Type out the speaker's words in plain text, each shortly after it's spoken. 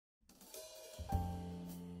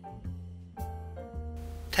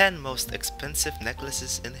10 most expensive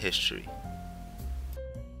necklaces in history.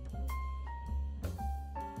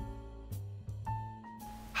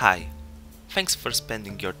 Hi, thanks for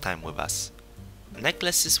spending your time with us.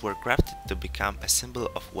 Necklaces were crafted to become a symbol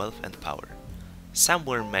of wealth and power. Some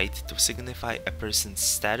were made to signify a person's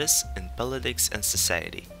status in politics and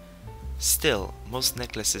society. Still, most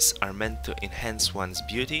necklaces are meant to enhance one's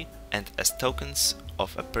beauty and as tokens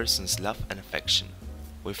of a person's love and affection.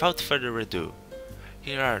 Without further ado,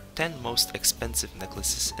 here are 10 most expensive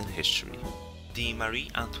necklaces in history. The Marie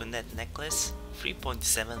Antoinette necklace,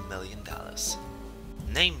 $3.7 million.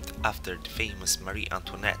 Named after the famous Marie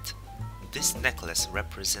Antoinette, this necklace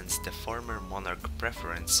represents the former monarch's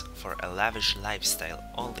preference for a lavish lifestyle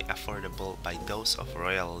only affordable by those of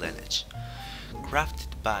royal lineage.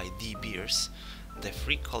 Crafted by De Beers, the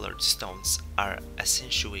three colored stones are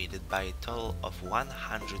accentuated by a total of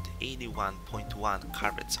 181.1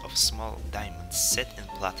 carats of small diamonds set in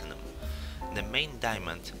platinum. The main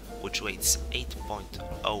diamond, which weighs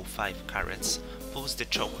 8.05 carats, pulls the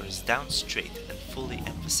chokers down straight and fully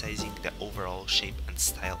emphasizing the overall shape and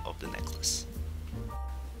style of the necklace.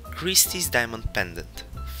 Christie's diamond pendant,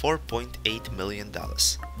 $4.8 million.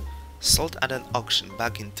 Sold at an auction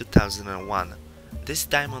back in 2001, this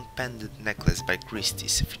diamond pendant necklace by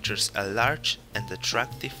Christie's features a large and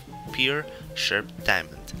attractive pure sharp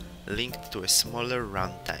diamond linked to a smaller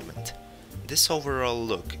round diamond. This overall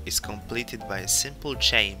look is completed by a simple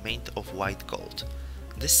chain made of white gold.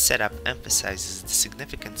 This setup emphasizes the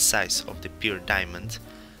significant size of the pure diamond,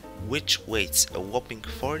 which weighs a whopping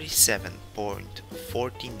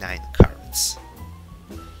 47.49 carats.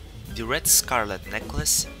 The Red Scarlet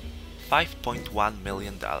necklace, $5.1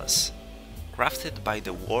 million. Crafted by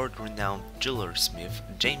the world-renowned jeweler-smith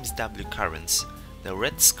James W. Cairns, the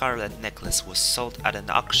Red Scarlet necklace was sold at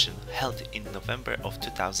an auction held in November of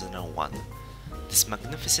 2001. This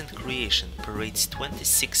magnificent creation parades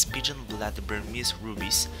 26 pigeon-blood Burmese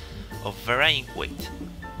rubies of varying weight.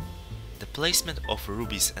 The placement of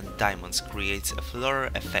rubies and diamonds creates a floral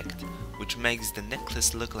effect, which makes the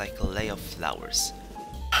necklace look like a lei of flowers.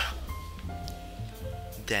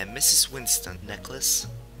 The Mrs. Winston necklace,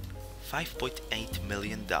 $5.8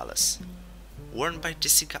 million. Worn by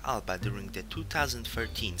Jessica Alba during the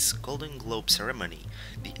 2013 Golden Globe ceremony,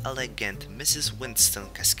 the elegant Mrs. Winston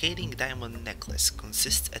cascading diamond necklace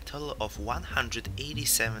consists a total of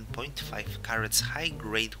 187.5 carats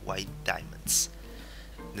high-grade white diamonds.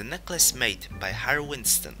 The necklace made by Harry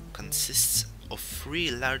Winston consists of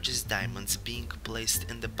 3 largest diamonds being placed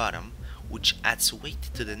in the bottom, which adds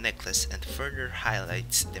weight to the necklace and further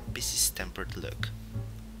highlights the piece's tempered look.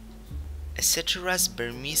 Etcetera's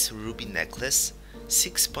Burmese ruby necklace,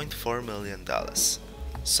 $6.4 million.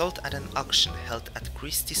 Sold at an auction held at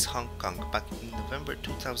Christie's Hong Kong back in November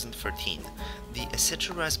 2013, the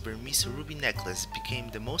Etcetera's Burmese ruby necklace became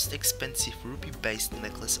the most expensive ruby-based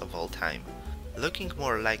necklace of all time. Looking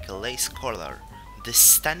more like a lace collar, this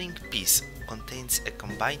stunning piece contains a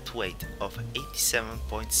combined weight of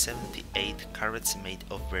 87.78 carats made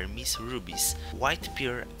of Burmese rubies, white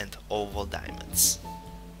pure and oval diamonds.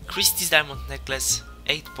 Christie's diamond necklace,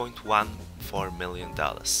 $8.14 million.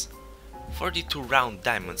 42 round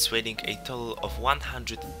diamonds weighing a total of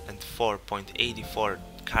 104.84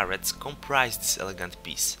 carats comprise this elegant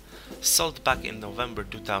piece. Sold back in November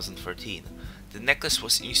 2013, the necklace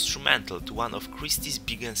was instrumental to one of Christie's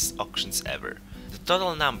biggest auctions ever. The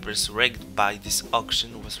total numbers rigged by this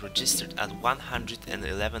auction was registered at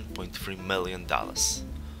 $111.3 million.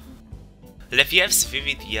 Leviev's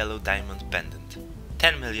vivid yellow diamond pendant,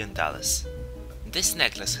 $10 million. This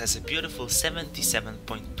necklace has a beautiful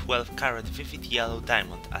 77.12 carat vivid yellow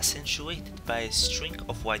diamond accentuated by a string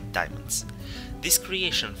of white diamonds. This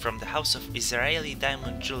creation from the house of Israeli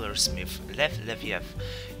diamond jeweler smith Lev Leviev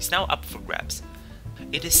is now up for grabs.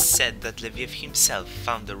 It is said that Leviev himself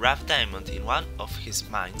found the rough diamond in one of his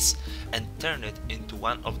mines and turned it into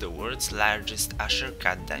one of the world's largest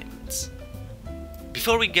Asher-cut diamonds.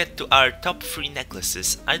 Before we get to our top 3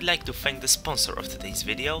 necklaces, I'd like to thank the sponsor of today's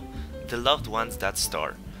video, The Loved Ones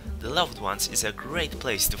store. The Loved Ones is a great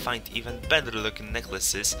place to find even better looking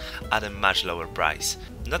necklaces at a much lower price.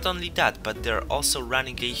 Not only that, but they're also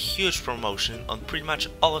running a huge promotion on pretty much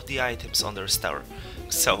all of the items on their store.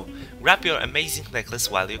 So, grab your amazing necklace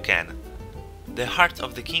while you can. The Heart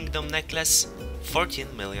of the Kingdom necklace,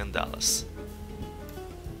 $14 million.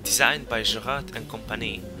 Designed by Gerard &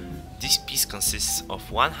 Compagnie, this piece consists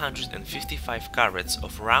of 155 carats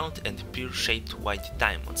of round and pear-shaped white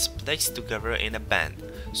diamonds placed together in a band,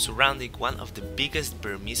 surrounding one of the biggest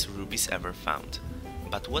Burmese rubies ever found.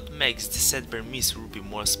 But what makes the said Burmese ruby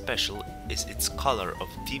more special is its color of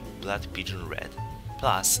deep blood pigeon red.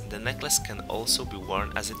 Plus, the necklace can also be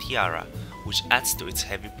worn as a tiara, which adds to its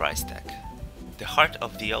heavy price tag. The Heart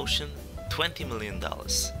of the Ocean, $20 million.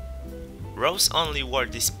 Rose only wore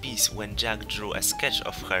this piece when Jack drew a sketch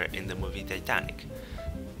of her in the movie Titanic.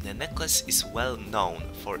 The necklace is well known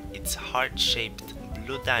for its heart-shaped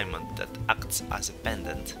blue diamond that acts as a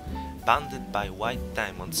pendant, bounded by white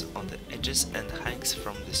diamonds on the edges and hangs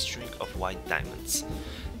from the string of white diamonds.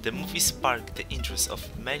 The movie sparked the interest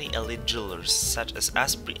of many elite jewelers such as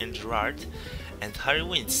Asprey and Gerard and Harry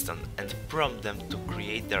Winston and prompted them to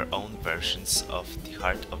create their own versions of the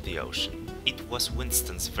Heart of the Ocean. It was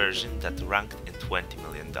Winston's version that ranked in $20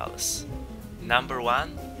 million. Number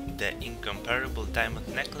 1. The Incomparable Diamond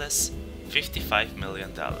Necklace, $55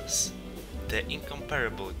 million. The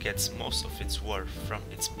Incomparable gets most of its worth from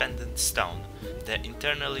its pendant stone, the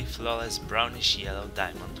internally flawless brownish yellow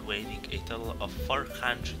diamond weighing a total of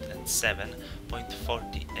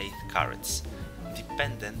 407.48 carats. The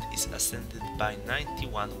pendant is ascended by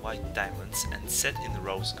 91 white diamonds and set in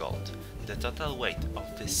rose gold. The total weight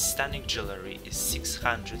of this stunning jewelry is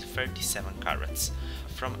 637 carats.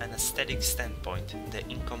 From an aesthetic standpoint, the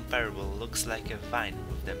Incomparable looks like a vine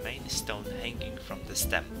with the main stone hanging from the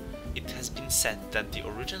stem. It has been said that the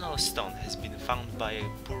original stone has been found by a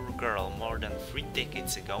poor girl more than 3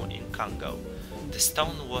 decades ago in Congo. The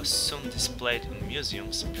stone was soon displayed in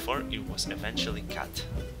museums before it was eventually cut.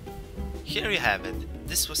 Here you have it.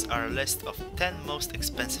 This was our list of 10 most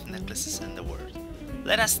expensive necklaces in the world.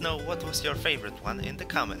 Let us know what was your favorite one in the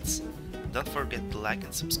comments. Don't forget to like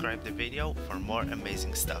and subscribe the video for more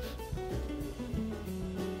amazing stuff.